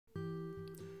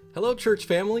Hello, church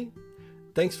family.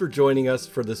 Thanks for joining us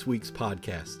for this week's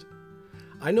podcast.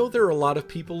 I know there are a lot of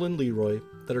people in Leroy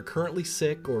that are currently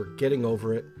sick or getting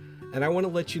over it, and I want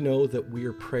to let you know that we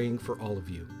are praying for all of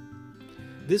you.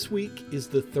 This week is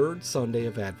the third Sunday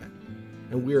of Advent,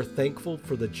 and we are thankful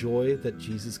for the joy that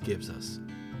Jesus gives us.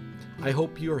 I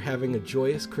hope you are having a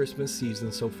joyous Christmas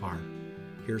season so far.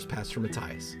 Here's Pastor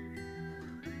Matthias.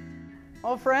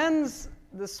 Well, friends,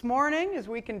 this morning, as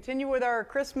we continue with our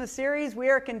Christmas series, we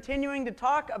are continuing to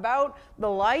talk about the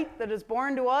light that is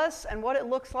born to us and what it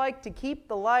looks like to keep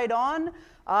the light on.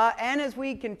 And as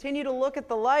we continue to look at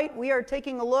the light, we are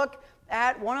taking a look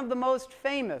at one of the most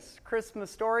famous Christmas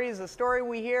stories, a story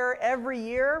we hear every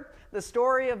year, the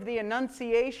story of the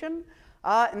Annunciation.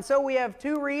 And so we have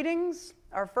two readings.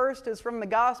 Our first is from the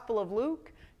Gospel of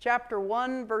Luke, chapter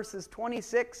 1, verses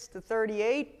 26 to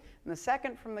 38. And the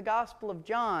second from the Gospel of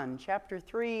John, chapter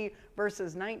 3,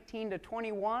 verses 19 to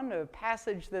 21, a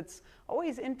passage that's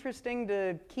always interesting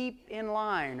to keep in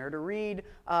line or to read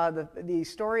the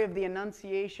story of the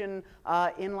Annunciation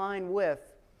in line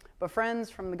with. But friends,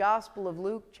 from the Gospel of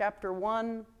Luke, chapter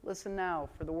 1, listen now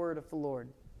for the word of the Lord.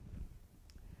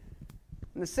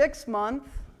 In the 6th month,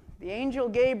 the angel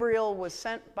Gabriel was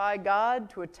sent by God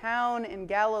to a town in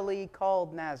Galilee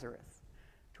called Nazareth,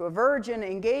 to a virgin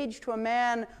engaged to a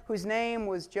man whose name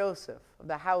was Joseph, of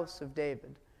the house of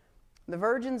David. The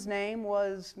virgin's name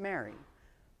was Mary.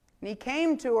 And he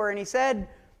came to her and he said,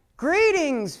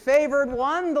 "Greetings, favored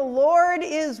one, the Lord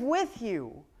is with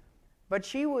you." But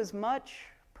she was much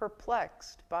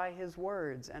perplexed by his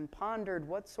words and pondered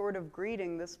what sort of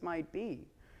greeting this might be.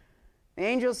 The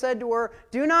angel said to her,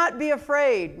 "Do not be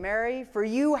afraid, Mary, for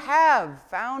you have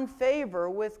found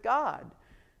favor with God.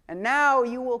 And now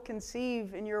you will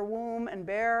conceive in your womb and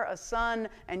bear a son,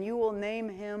 and you will name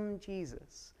him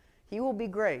Jesus. He will be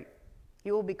great.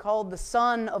 He will be called the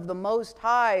Son of the Most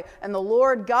High, and the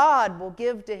Lord God will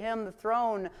give to him the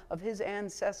throne of his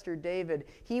ancestor David.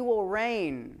 He will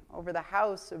reign over the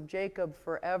house of Jacob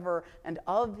forever, and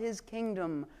of his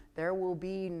kingdom there will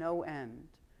be no end."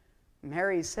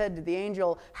 Mary said to the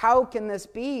angel, "How can this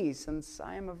be, since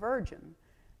I am a virgin?"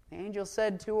 The angel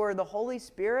said to her, "The Holy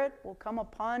Spirit will come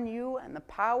upon you, and the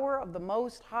power of the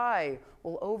Most High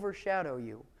will overshadow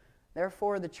you.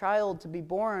 Therefore, the child to be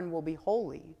born will be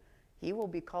holy. He will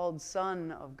be called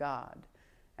Son of God.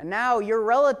 And now your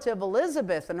relative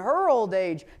Elizabeth, in her old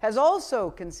age, has also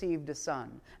conceived a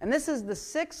son. And this is the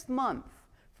 6th month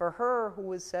for her who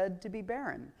was said to be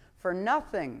barren. For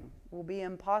nothing will be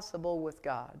impossible with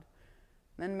God."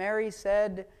 Then Mary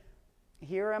said,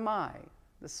 "Here am I,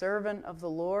 the servant of the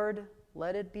Lord.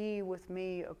 Let it be with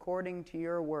me according to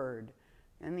your word."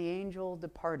 And the angel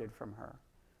departed from her.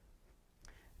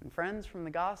 And friends, from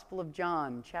the Gospel of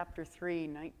John, chapter 3,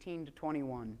 19 to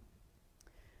 21.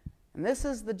 "And this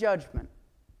is the judgment,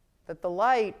 that the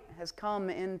light has come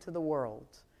into the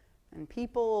world, and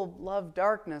people love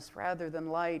darkness rather than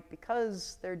light,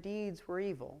 because their deeds were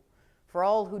evil. For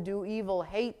all who do evil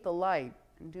hate the light,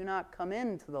 and do not come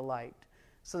into the light,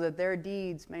 so that their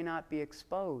deeds may not be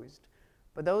exposed.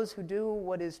 But those who do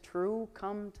what is true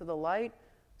come to the light,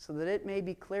 so that it may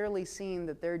be clearly seen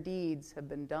that their deeds have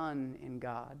been done in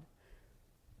God."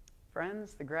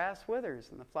 Friends, the grass withers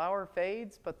and the flower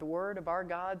fades, but the word of our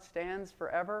God stands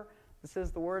forever. This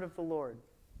is the word of the Lord.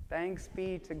 Thanks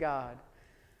be to God.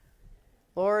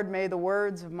 Lord, may the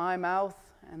words of my mouth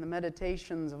and the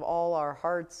meditations of all our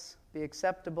hearts be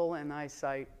acceptable in thy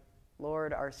sight,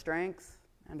 Lord, our strength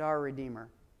and our Redeemer.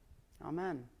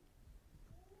 Amen.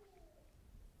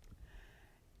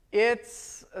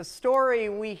 It's a story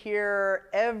we hear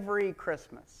every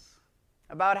Christmas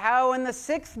about how in the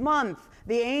 6th month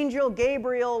the angel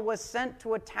Gabriel was sent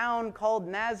to a town called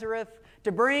Nazareth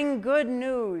to bring good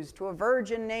news to a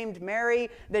virgin named Mary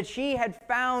that she had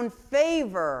found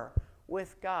favor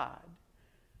with God.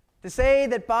 To say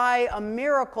that by a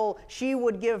miracle she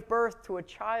would give birth to a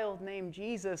child named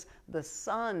Jesus, the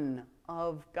Son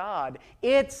of God.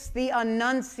 It's the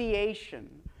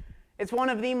Annunciation. It's one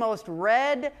of the most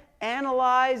read,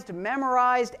 analyzed,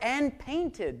 memorized, and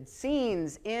painted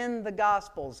scenes in the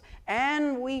Gospels,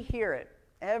 and we hear it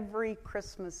every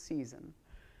Christmas season.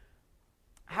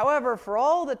 However, for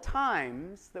all the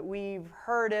times that we've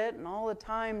heard it and all the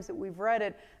times that we've read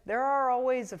it, there are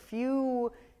always a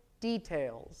few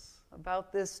details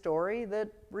about this story that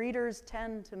readers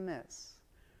tend to miss.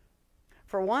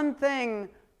 For one thing,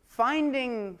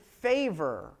 finding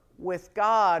favor with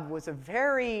God was a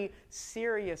very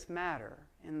serious matter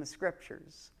in the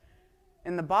Scriptures.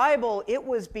 In the Bible, it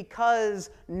was because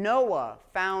Noah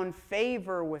found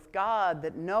favor with God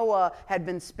that Noah had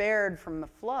been spared from the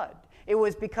flood. It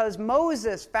was because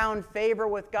Moses found favor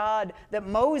with God that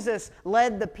Moses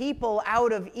led the people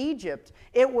out of Egypt.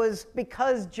 It was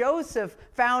because Joseph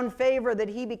found favor that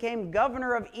he became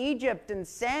governor of Egypt and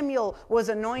Samuel was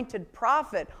anointed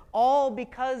prophet, all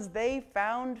because they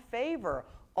found favor.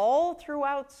 All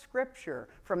throughout Scripture,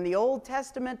 from the Old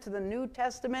Testament to the New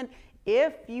Testament,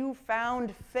 if you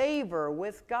found favor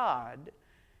with God,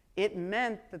 it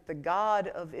meant that the God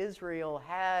of Israel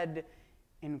had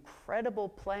incredible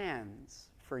plans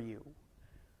for you.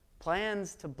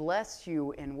 Plans to bless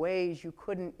you in ways you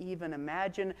couldn't even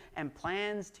imagine, and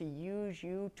plans to use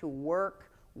you to work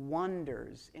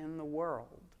wonders in the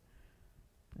world.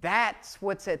 That's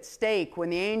what's at stake when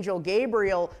the angel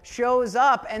Gabriel shows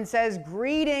up and says,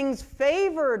 "Greetings,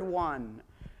 favored one."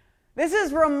 This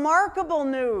is remarkable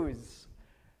news.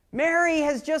 Mary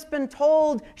has just been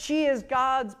told she is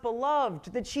God's beloved,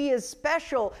 that she is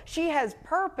special, she has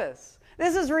purpose.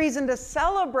 This is reason to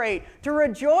celebrate, to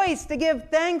rejoice, to give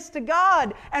thanks to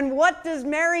God. And what does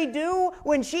Mary do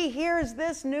when she hears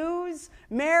this news?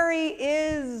 Mary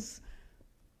is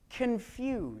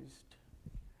confused.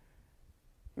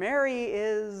 Mary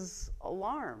is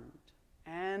alarmed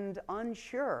and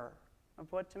unsure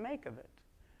of what to make of it.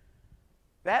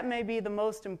 That may be the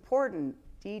most important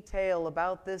detail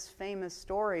about this famous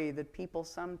story that people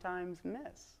sometimes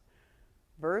miss.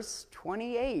 Verse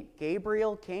 28,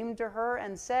 Gabriel came to her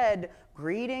and said,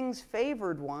 "Greetings,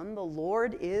 favored one, the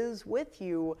Lord is with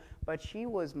you." But she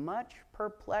was much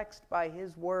perplexed by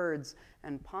his words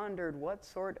and pondered what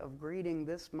sort of greeting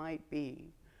this might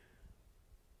be.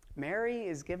 Mary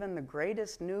is given the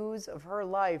greatest news of her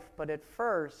life, but at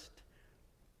first,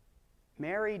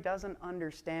 Mary doesn't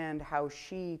understand how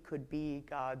she could be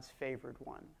God's favored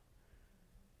one.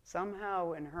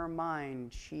 Somehow in her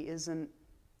mind, she isn't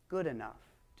good enough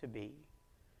to be.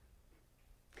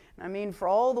 I mean, for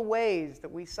all the ways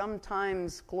that we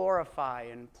sometimes glorify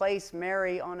and place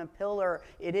Mary on a pillar,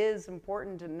 it is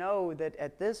important to know that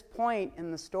at this point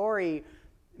in the story,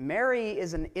 Mary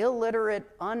is an illiterate,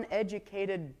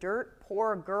 uneducated,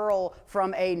 dirt-poor girl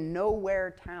from a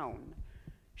nowhere town.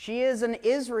 She is an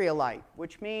Israelite,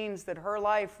 which means that her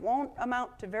life won't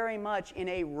amount to very much in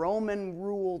a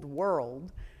Roman-ruled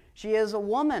world. She is a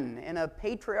woman in a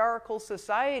patriarchal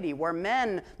society where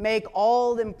men make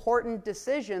all important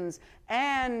decisions,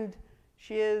 and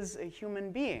she is a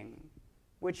human being,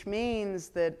 which means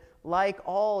that, like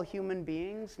all human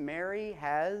beings, Mary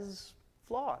has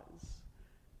flaws.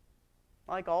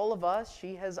 Like all of us,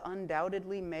 she has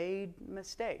undoubtedly made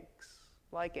mistakes.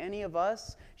 Like any of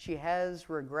us, she has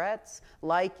regrets.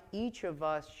 Like each of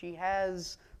us, she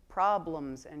has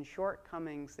problems and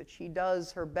shortcomings that she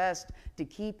does her best to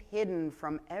keep hidden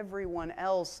from everyone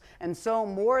else. And so,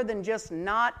 more than just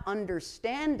not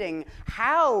understanding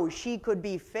how she could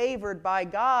be favored by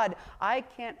God, I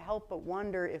can't help but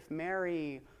wonder if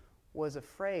Mary was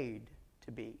afraid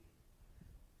to be.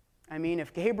 I mean,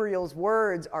 if Gabriel's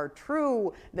words are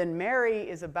true, then Mary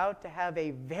is about to have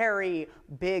a very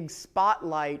big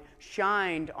spotlight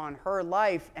shined on her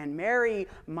life, and Mary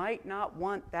might not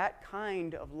want that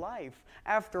kind of life.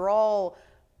 After all,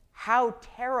 how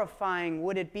terrifying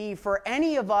would it be for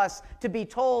any of us to be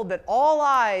told that all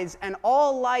eyes and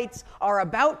all lights are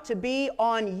about to be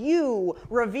on you,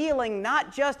 revealing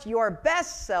not just your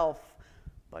best self,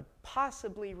 but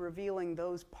possibly revealing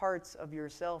those parts of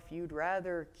yourself you'd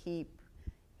rather keep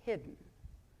hidden.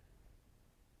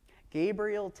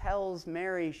 Gabriel tells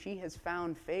Mary she has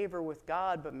found favor with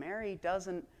God, but Mary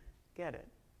doesn't get it.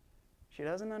 She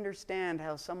doesn't understand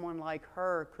how someone like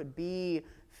her could be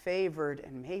favored,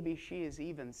 and maybe she is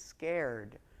even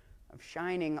scared of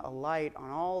shining a light on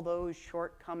all those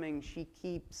shortcomings she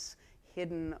keeps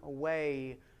hidden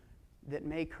away that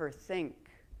make her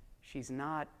think she's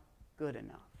not good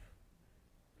enough.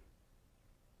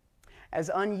 As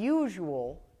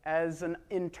unusual as an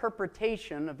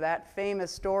interpretation of that famous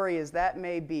story as that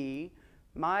may be,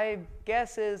 my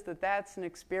guess is that that's an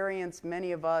experience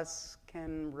many of us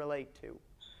can relate to.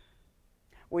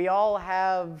 We all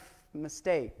have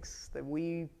mistakes that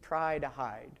we try to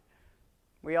hide.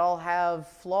 We all have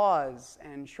flaws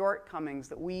and shortcomings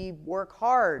that we work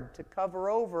hard to cover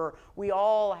over. We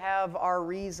all have our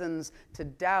reasons to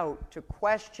doubt, to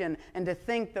question, and to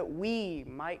think that we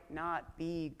might not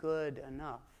be good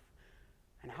enough.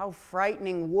 And how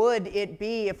frightening would it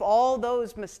be if all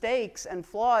those mistakes and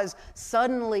flaws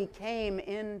suddenly came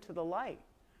into the light?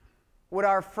 Would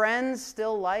our friends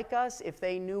still like us if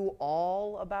they knew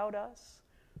all about us?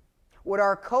 Would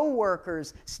our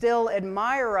coworkers still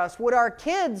admire us? Would our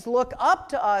kids look up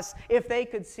to us if they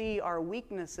could see our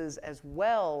weaknesses as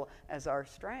well as our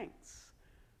strengths?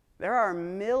 There are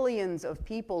millions of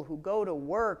people who go to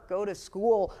work, go to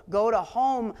school, go to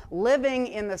home, living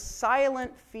in the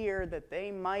silent fear that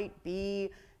they might be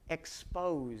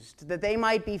exposed, that they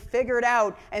might be figured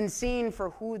out and seen for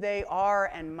who they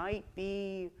are and might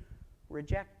be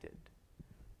rejected.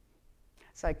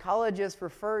 Psychologists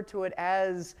refer to it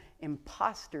as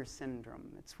imposter syndrome.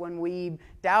 It's when we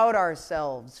doubt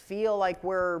ourselves, feel like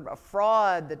we're a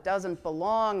fraud that doesn't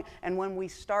belong, and when we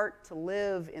start to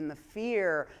live in the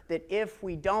fear that if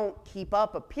we don't keep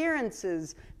up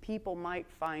appearances, people might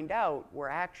find out we're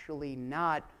actually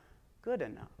not good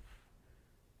enough.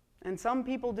 And some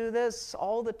people do this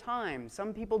all the time.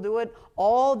 Some people do it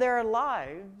all their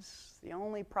lives. The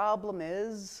only problem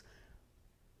is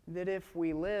that if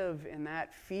we live in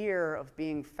that fear of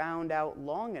being found out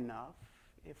long enough,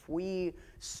 if we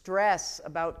stress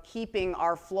about keeping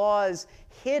our flaws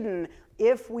hidden,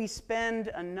 if we spend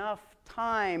enough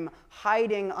time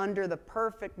hiding under the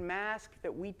perfect mask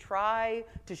that we try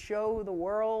to show the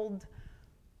world,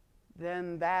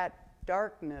 then that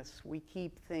darkness we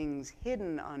keep things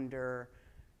hidden under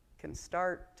can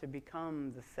start to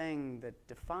become the thing that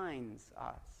defines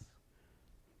us.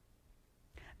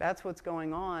 That's what's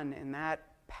going on in that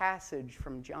passage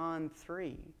from John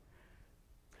 3.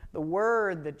 The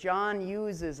word that John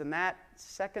uses in that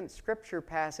second scripture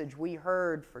passage we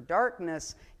heard for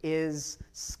darkness is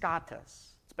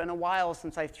skatos. It's been a while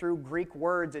since I threw Greek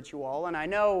words at you all, and I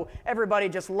know everybody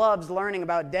just loves learning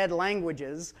about dead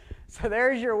languages. So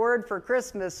there's your word for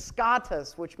Christmas,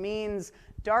 skatos, which means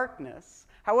darkness.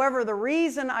 However, the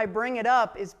reason I bring it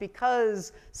up is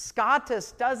because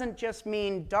skatos doesn't just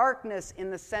mean darkness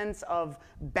in the sense of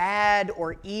bad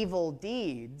or evil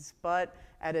deeds, but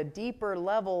at a deeper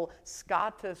level,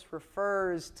 skatos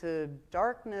refers to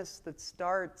darkness that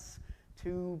starts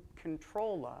to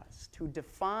control us, to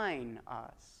define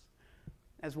us.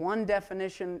 As one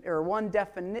definition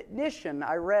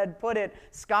I read put it,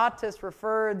 skatos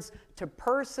refers to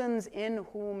persons in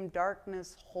whom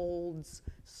darkness holds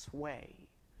sway.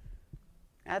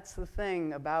 That's the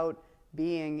thing about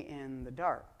being in the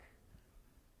dark.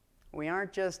 We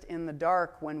aren't just in the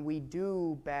dark when we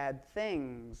do bad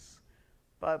things,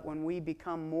 but when we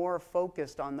become more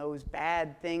focused on those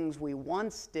bad things we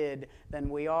once did than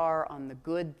we are on the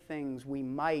good things we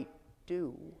might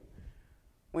do.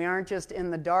 We aren't just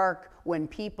in the dark when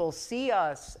people see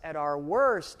us at our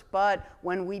worst, but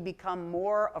when we become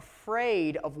more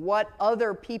afraid of what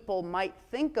other people might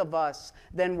think of us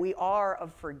than we are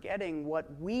of forgetting what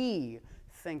we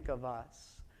think of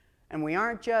us. And we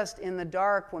aren't just in the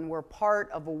dark when we're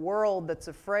part of a world that's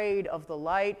afraid of the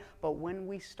light, but when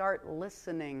we start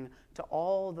listening to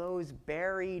all those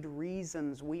buried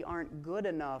reasons we aren't good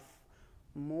enough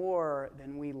more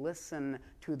than we listen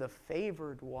to the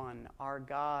favored one our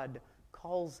God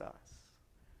calls us.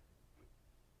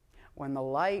 When the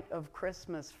light of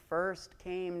Christmas first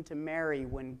came to Mary,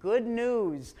 when good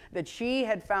news that she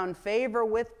had found favor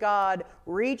with God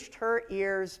reached her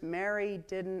ears, Mary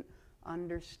didn't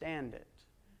understand it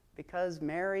because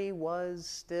Mary was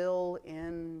still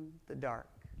in the dark.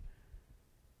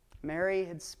 Mary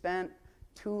had spent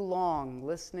too long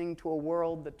listening to a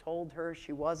world that told her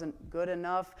she wasn't good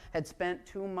enough, had spent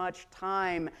too much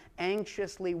time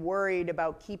anxiously worried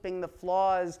about keeping the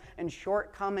flaws and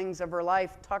shortcomings of her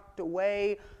life tucked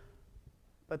away.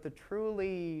 But the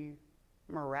truly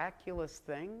miraculous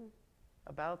thing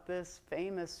about this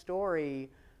famous story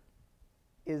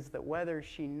is that whether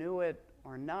she knew it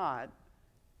or not,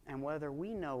 and whether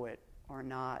we know it or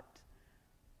not,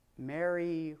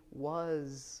 Mary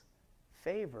was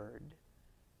favored,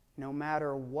 no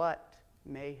matter what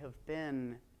may have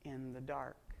been in the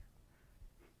dark.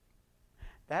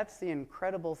 That's the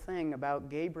incredible thing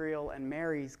about Gabriel and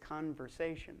Mary's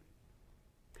conversation.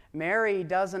 Mary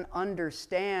doesn't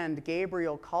understand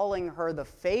Gabriel calling her the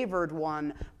favored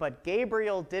one, but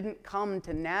Gabriel didn't come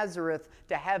to Nazareth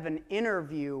to have an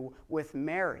interview with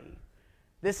Mary.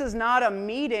 This is not a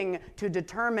meeting to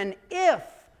determine if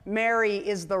Mary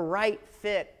is the right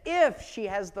fit, if she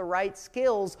has the right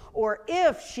skills, or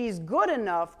if she's good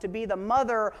enough to be the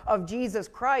mother of Jesus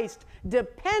Christ,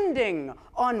 depending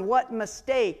on what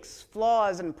mistakes,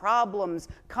 flaws, and problems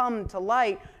come to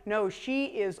light. No, she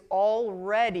is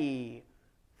already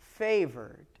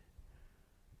favored.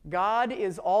 God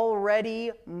is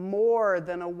already more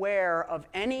than aware of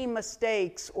any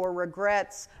mistakes or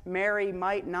regrets Mary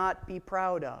might not be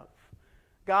proud of.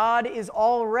 God is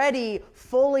already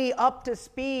fully up to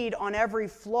speed on every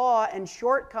flaw and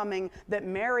shortcoming that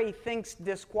Mary thinks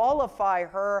disqualify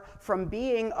her from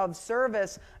being of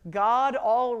service. God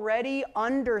already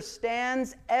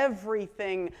understands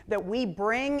everything that we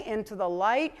bring into the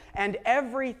light and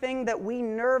everything that we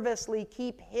nervously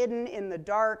keep hidden in the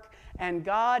dark. And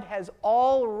God has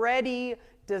already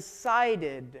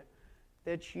decided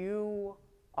that you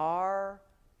are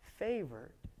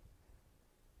favored.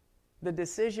 The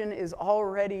decision is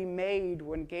already made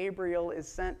when Gabriel is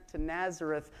sent to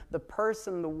Nazareth, the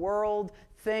person the world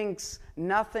thinks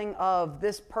nothing of,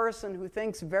 this person who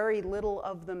thinks very little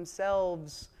of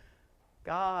themselves,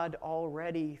 God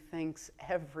already thinks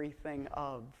everything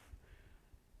of.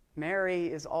 Mary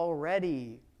is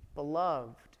already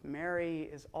beloved.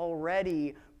 Mary is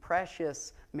already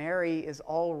precious. Mary is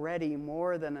already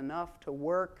more than enough to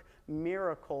work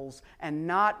miracles, and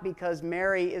not because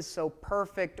Mary is so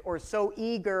perfect or so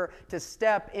eager to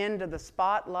step into the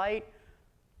spotlight,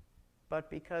 but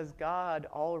because God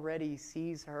already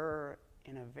sees her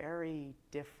in a very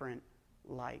different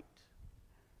light.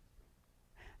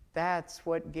 That's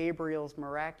what Gabriel's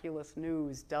miraculous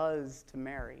news does to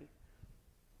Mary.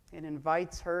 It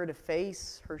invites her to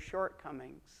face her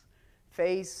shortcomings,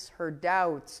 face her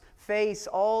doubts, face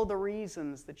all the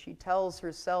reasons that she tells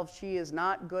herself she is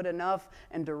not good enough,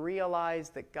 and to realize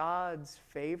that God's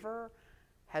favor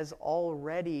has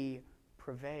already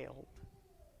prevailed.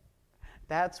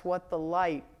 That's what the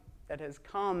light that has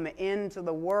come into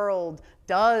the world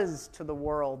does to the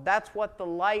world. That's what the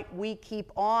light we keep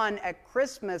on at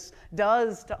Christmas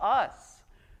does to us.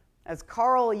 As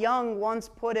Carl Jung once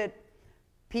put it,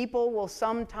 people will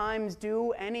sometimes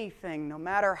do anything, no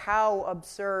matter how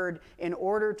absurd, in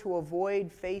order to avoid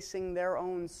facing their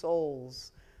own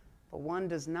souls. But one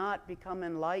does not become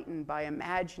enlightened by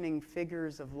imagining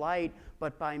figures of light,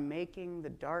 but by making the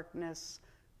darkness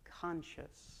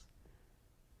conscious.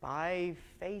 By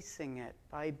facing it,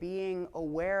 by being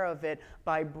aware of it,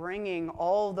 by bringing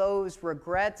all those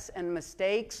regrets and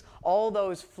mistakes, all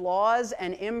those flaws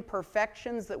and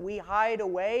imperfections that we hide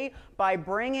away, by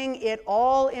bringing it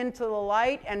all into the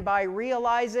light, and by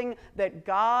realizing that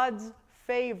God's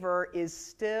favor is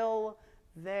still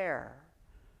there.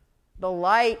 The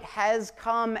light has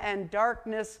come, and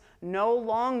darkness no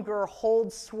longer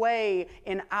holds sway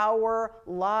in our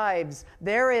lives.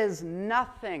 There is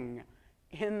nothing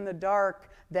in the dark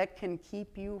that can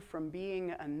keep you from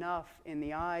being enough in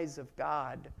the eyes of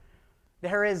God.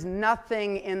 There is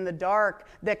nothing in the dark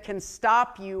that can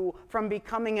stop you from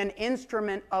becoming an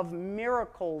instrument of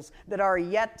miracles that are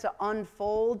yet to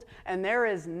unfold, and there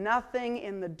is nothing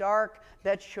in the dark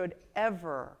that should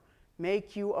ever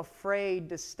make you afraid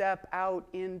to step out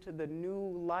into the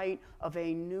new light of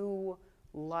a new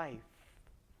life.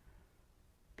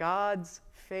 God's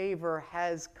favor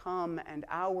has come, and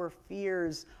our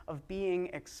fears of being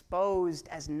exposed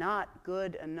as not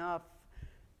good enough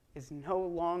is no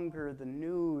longer the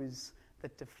news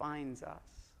that defines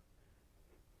us.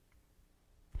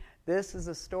 This is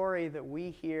a story that we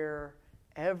hear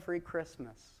every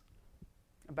Christmas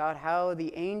about how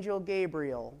the angel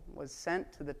Gabriel was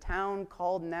sent to the town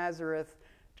called Nazareth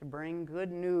to bring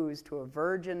good news to a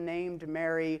virgin named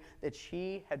Mary that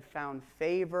she had found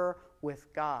favor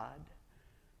with God,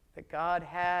 that God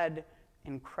had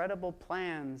incredible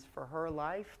plans for her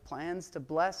life, plans to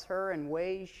bless her in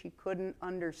ways she couldn't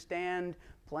understand,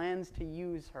 plans to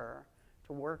use her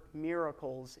to work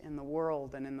miracles in the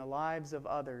world and in the lives of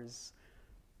others.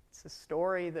 It's a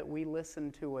story that we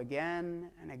listen to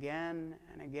again and again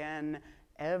and again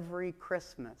every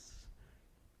Christmas,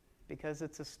 because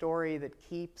it's a story that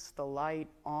keeps the light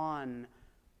on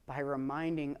by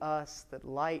reminding us that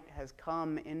light has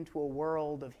come into a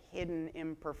world of hidden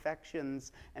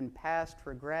imperfections and past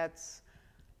regrets,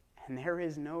 and there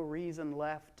is no reason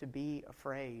left to be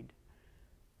afraid.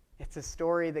 It's a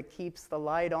story that keeps the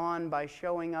light on by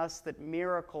showing us that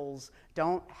miracles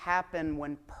don't happen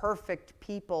when perfect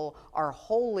people are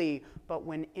holy, but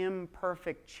when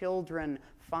imperfect children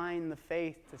find the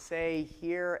faith to say,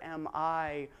 "Here am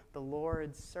I, the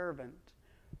Lord's servant."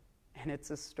 And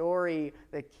it's a story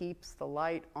that keeps the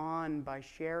light on by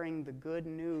sharing the good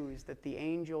news that the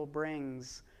angel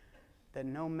brings, that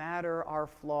no matter our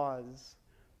flaws,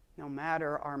 no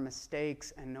matter our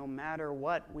mistakes, and no matter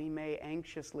what we may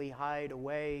anxiously hide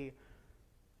away,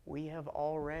 we have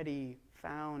already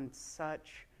found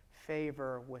such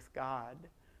favor with God.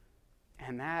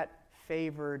 And that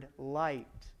favored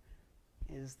light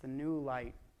is the new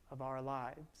light of our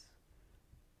lives.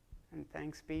 And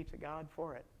thanks be to God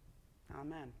for it.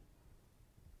 Amen.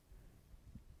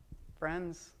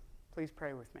 Friends, please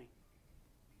pray with me.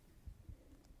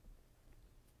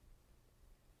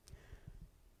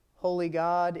 Holy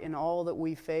God, in all that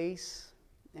we face,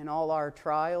 in all our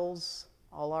trials,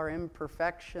 all our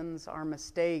imperfections, our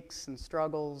mistakes and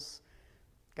struggles,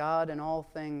 God, in all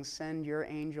things, send your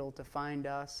angel to find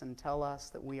us and tell us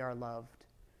that we are loved.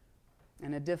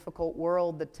 In a difficult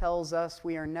world that tells us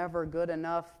we are never good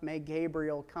enough, may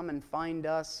Gabriel come and find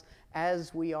us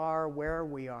as we are, where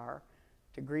we are,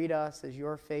 to greet us as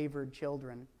your favored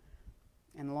children.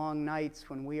 In long nights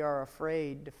when we are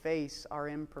afraid to face our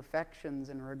imperfections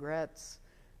and regrets,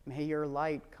 may your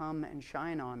light come and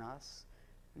shine on us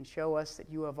and show us that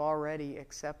you have already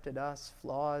accepted us,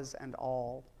 flaws and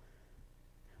all.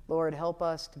 Lord, help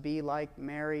us to be like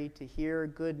Mary, to hear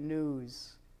good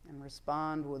news and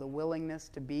respond with a willingness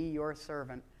to be your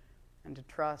servant and to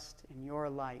trust in your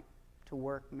light to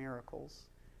work miracles.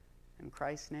 In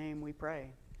Christ's name we pray.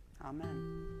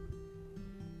 Amen.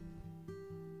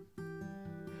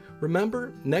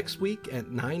 Remember, next week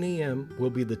at 9 a.m. will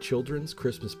be the children's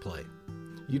Christmas play.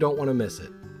 You don't want to miss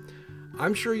it.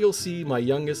 I'm sure you'll see my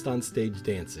youngest on stage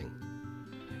dancing.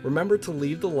 Remember to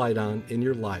leave the light on in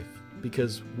your life,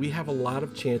 because we have a lot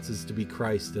of chances to be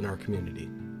Christ in our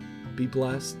community. Be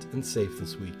blessed and safe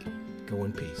this week. Go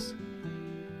in peace.